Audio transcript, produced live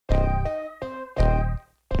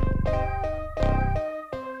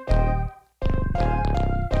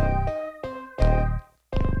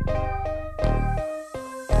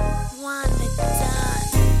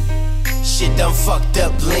I'm fucked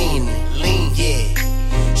up lean,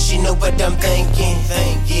 yeah. She know what I'm thinking,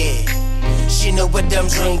 yeah. She know what I'm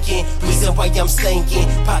drinking, reason why I'm stinking,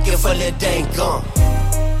 pocket full of dank gum.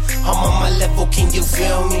 I'm on my level, can you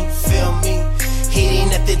feel me? It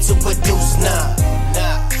ain't nothing to produce, nah.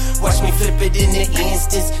 Watch me flip it in an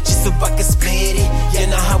instance, just so I can split it. You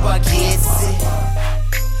know how I get it.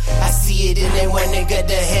 I see it and they want nigga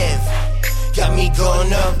to have. Got me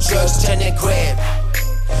going up drugs, tryna grab.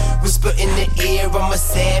 Whisper in the ear, I'm a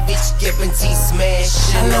savage, guarantee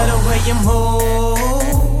smash. I love the way you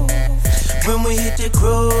move when we hit the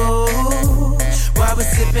groove. While we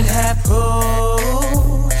sipping half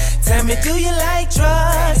proof. Tell me, do you like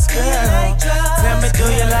drugs, girl? Tell me, do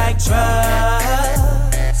you like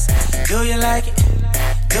drugs? Do you like it?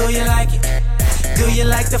 Do you like it? Do you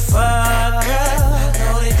like the fuck,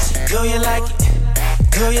 girl? Do you like it?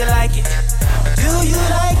 Do you like it? Do you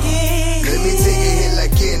like it? Let me take a hit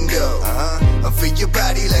like Kendo. I feel your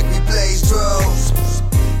body like we blaze drones.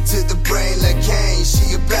 To the brain like Kane,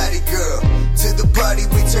 she a body girl. To the party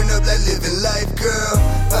we turn up like living life, girl.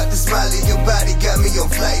 About to smile in your body got me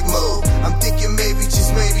on flight mode. I'm thinking maybe,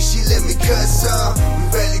 just maybe, she let me cut some.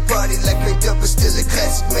 We rarely party like cranked up, but still a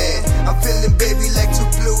classic, man. I'm feeling baby like two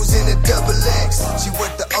blues and a double X. She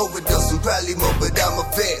worth the overdose and probably more, but I'm a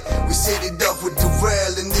vet. We set it off with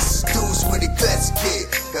Rielle, and this is Deuce with a classic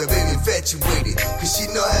kid. Got baby infatuated, cause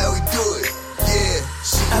she know how we do it. Yeah,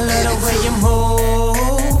 she I love the way you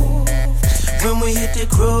move when we hit the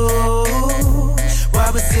groove.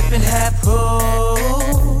 While we're sipping half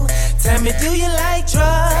proof. Tell me, do you like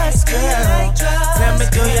drugs, girl? Tell me,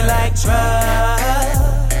 do you like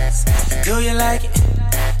drugs? Do you like it?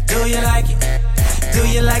 Do you like it? Do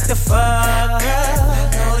you like the fuck,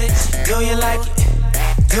 girl? Do you like it?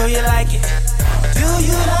 Do you like it? Do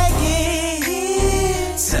you like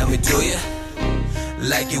it? Tell me, do you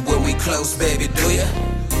like it when we close, baby, do you?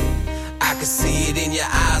 I can see it in your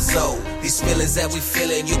eyes, oh. These feelings that we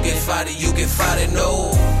feelin', you can fight it,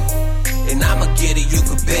 no. And I'ma get it, you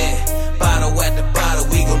can bet. Bottle at the bottle,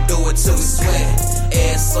 we gon' do it till we sweat.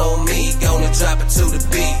 Ass on me, gonna drop it to the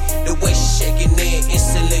beat. The way she shaking it,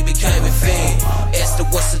 instantly became a fiend. Asked her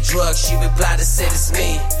what's a drug, she replied and said it's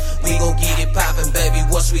me. We gon' get it poppin', baby,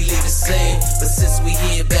 once we leave the scene. But since we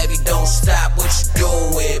here, baby, don't stop what you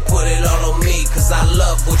doing. Put it all on me, cause I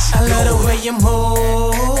love what you doing. I love the way you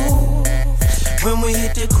move when we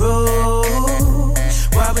hit the groove.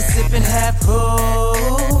 While we're sipping half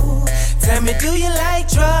proof. Tell me, do you like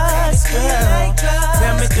drugs, girl?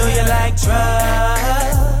 Tell me, do you like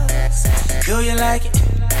drugs? Do you like it?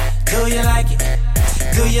 Do you like it?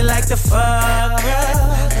 Do you like the fuck,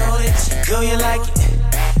 girl? Do you like it?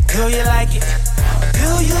 Do you like it? Do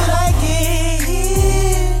you like it?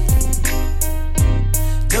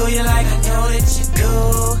 Do you like it? Know that you do.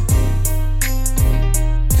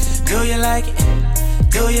 Do you like it?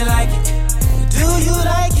 Do you like it? Do you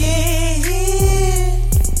like it?